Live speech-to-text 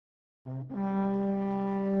Fall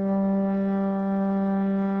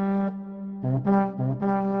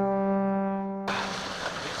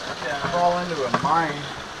into a mine.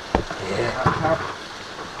 Yeah.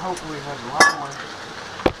 Hopefully it has a lot more.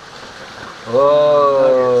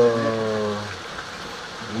 Oh,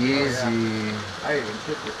 easy. Oh, yeah. I even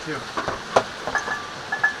tipped it too.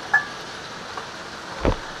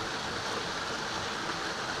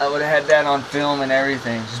 I would have had that on film and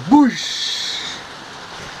everything. Just whoosh.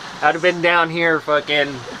 I'd have been down here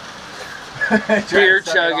fucking beer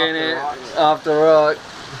chugging it off the rock.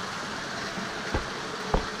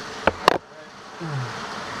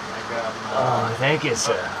 Oh, thank you,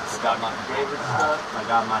 sir. Got my favorite stuff. I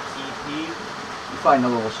got my TP. You find a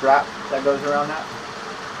little strap that goes around that?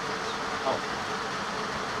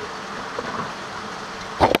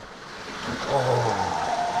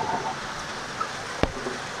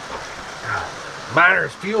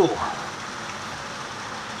 Miner's fuel.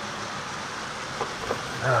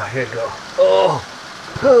 Oh, here you go. Oh.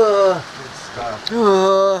 Good stuff.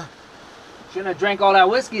 Shouldn't have drank all that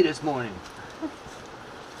whiskey this morning.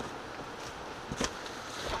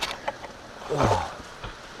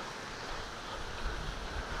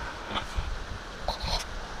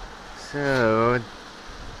 So,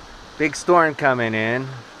 big storm coming in.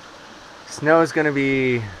 Snow's gonna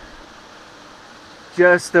be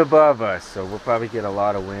just above us, so we'll probably get a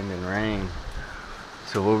lot of wind and rain.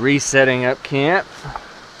 So we're resetting up camp.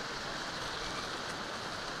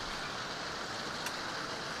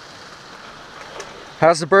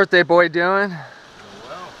 How's the birthday boy doing?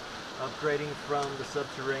 Well, upgrading from the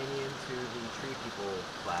subterranean to the tree people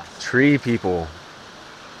class. Tree people.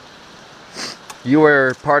 You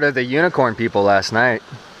were part of the unicorn people last night.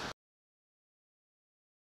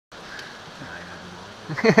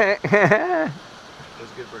 It was a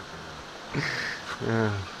good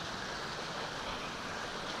birthday.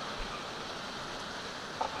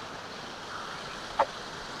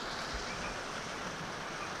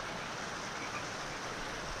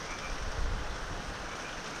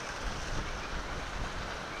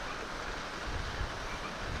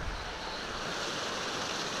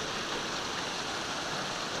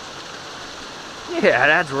 Yeah,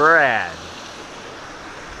 that's rad.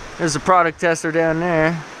 There's a product tester down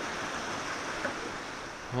there.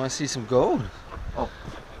 I want to see some gold. Oh.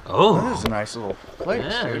 Oh. That is a nice little place,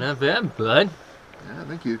 Yeah, dude. not bad, bud. Yeah,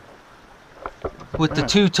 thank you. With the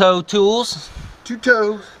two-toe tools. 2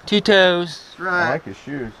 toes. 2 toes. That's right. I like his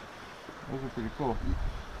shoes. Those are pretty cool.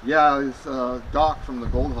 Yeah, this Doc from the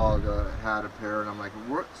Gold Hog had a pair, and I'm like,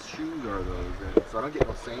 what shoes are those? And so I don't get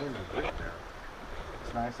no sand and grit there.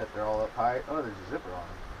 It's nice that they're all up high. Oh, there's a zipper on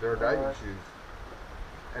them. They're diving shoes.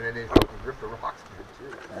 And then they fucking grip the rocks good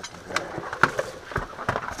too. That's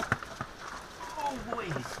Oh boy.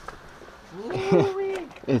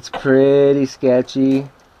 It's pretty sketchy,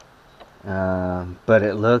 but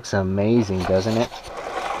it looks amazing, doesn't it?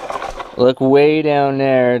 Look way down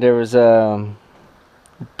there. There was the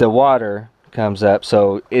water comes up,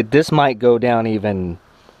 so this might go down even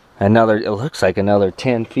another. It looks like another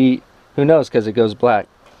 10 feet. Who knows? Because it goes black.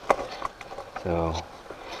 So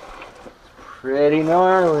pretty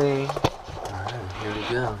gnarly. All right, here we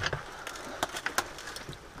go.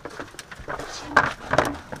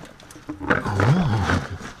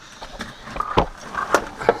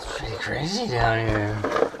 It's pretty crazy down here.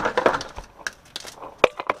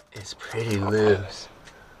 It's pretty loose.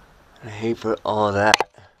 I hate for all that.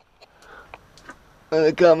 I'm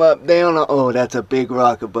gonna come up down. Oh, that's a big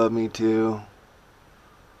rock above me too.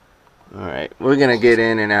 Alright, we're gonna get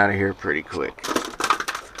in and out of here pretty quick.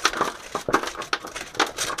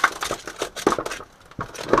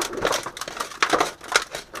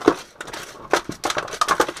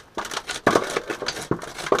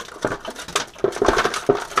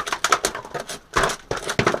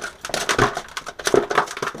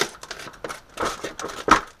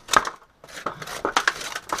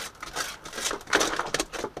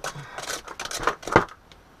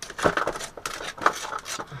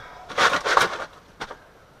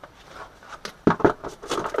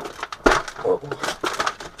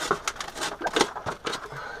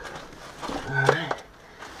 Alright,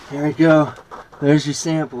 here we go. There's your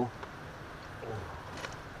sample.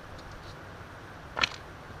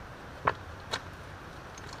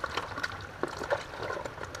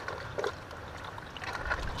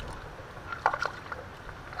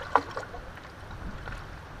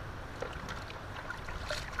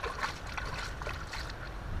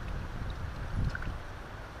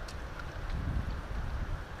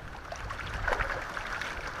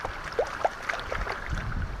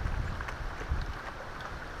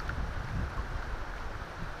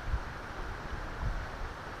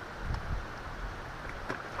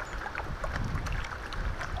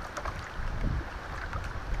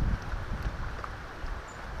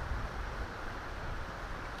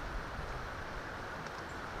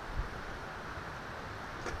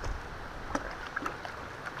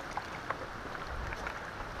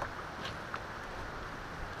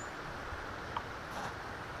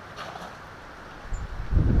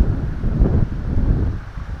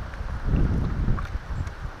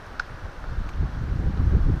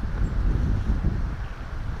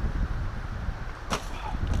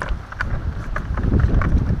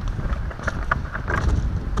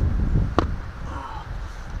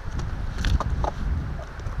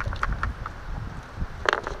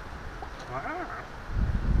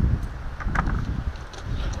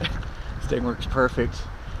 This thing works perfect.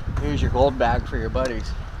 Here's your gold bag for your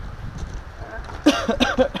buddies.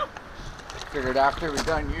 Figured after we're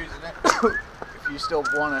done using it, if you still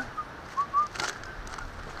want to.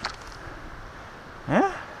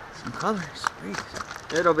 Yeah, some colors, sweet.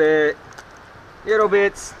 Little bit. Little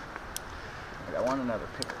bits. I want another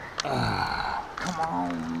picker. Come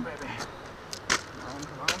on, baby. Come on,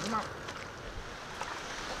 come on, come on.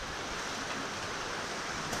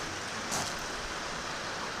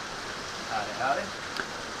 Howdy, howdy.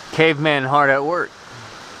 Caveman hard at work.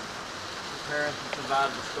 Preparing to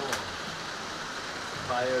survive the storm.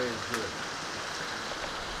 Fire is good.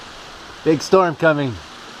 Big storm coming.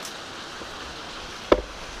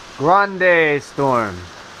 Grande storm.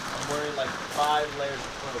 I'm wearing like 5 layers of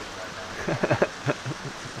clothes right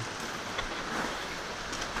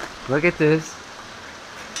now. Look at this.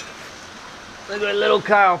 Look what little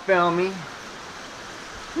Kyle found me.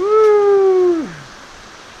 Woo!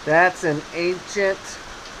 That's an ancient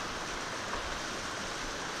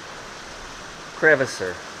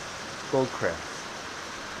crevicer. Gold crevice.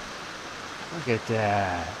 Look at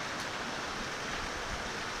that.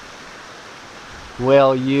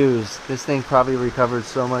 Well used. This thing probably recovered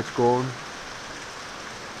so much gold.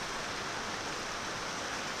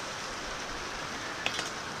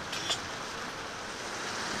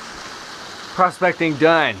 Prospecting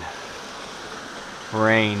done.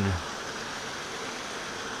 Rain. This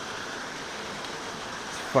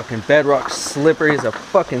fucking bedrock's slippery as a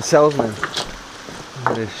fucking salesman. Look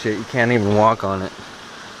at this shit, you can't even walk on it.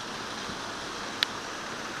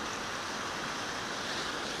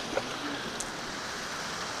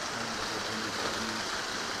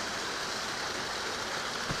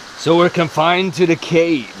 So we're confined to the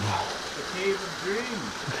cave. The cave of dreams.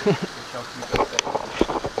 Which I'll keep up there.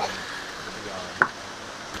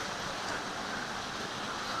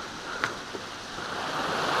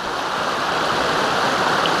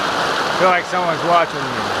 I feel like someone's watching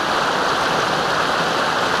me.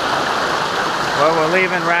 Well, we're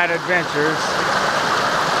leaving RAD Adventures.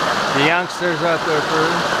 The youngsters up there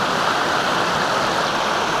first.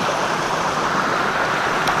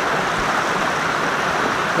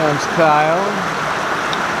 Comes Kyle.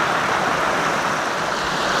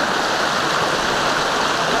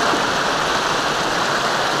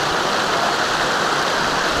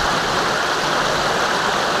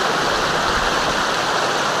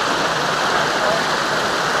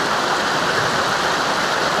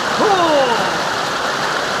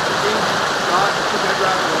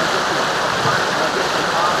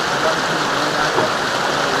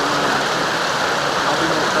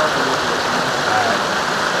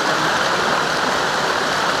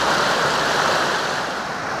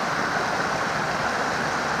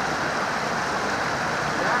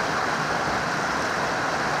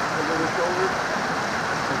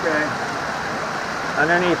 Okay.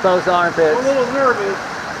 Underneath those armpits. I'm a little nervous.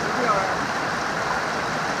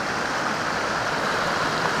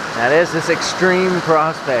 That is this extreme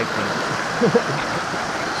prospecting.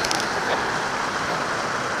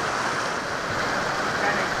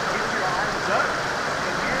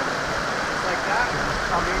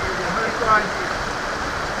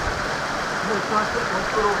 One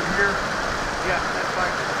foot over here. Yeah, that's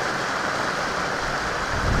fine.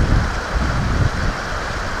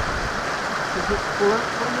 Just pull up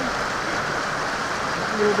for me.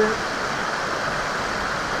 Just a little bit.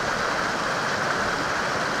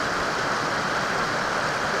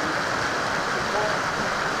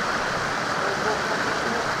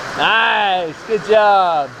 Nice, good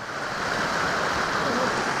job.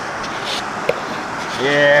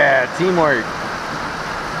 Yeah, teamwork.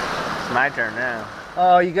 It's my turn now.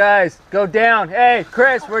 Oh, you guys, go down. Hey,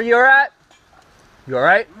 Chris, where you at? You all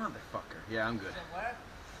right? Motherfucker. Yeah, I'm good.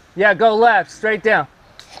 Yeah, go left, straight down.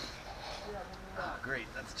 Oh, great.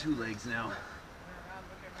 That's 2 legs now.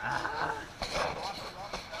 Yeah,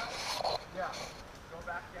 go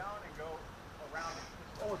back down and go around it.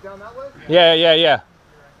 Oh, down that way? Yeah, yeah, yeah.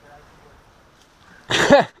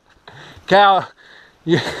 Cal,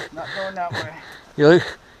 Not going that way. you're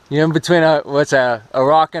in between a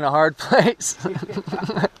rock and a hard place. Pretty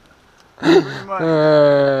much.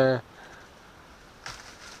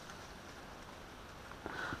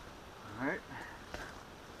 Alright.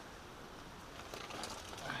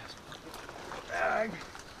 Bag.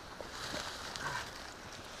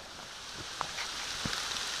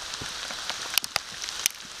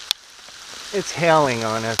 It's hailing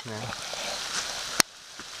on us now.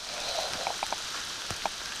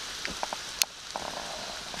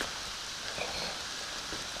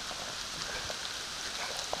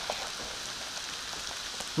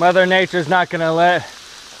 Mother Nature's not gonna let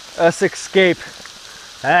us escape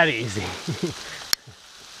that easy.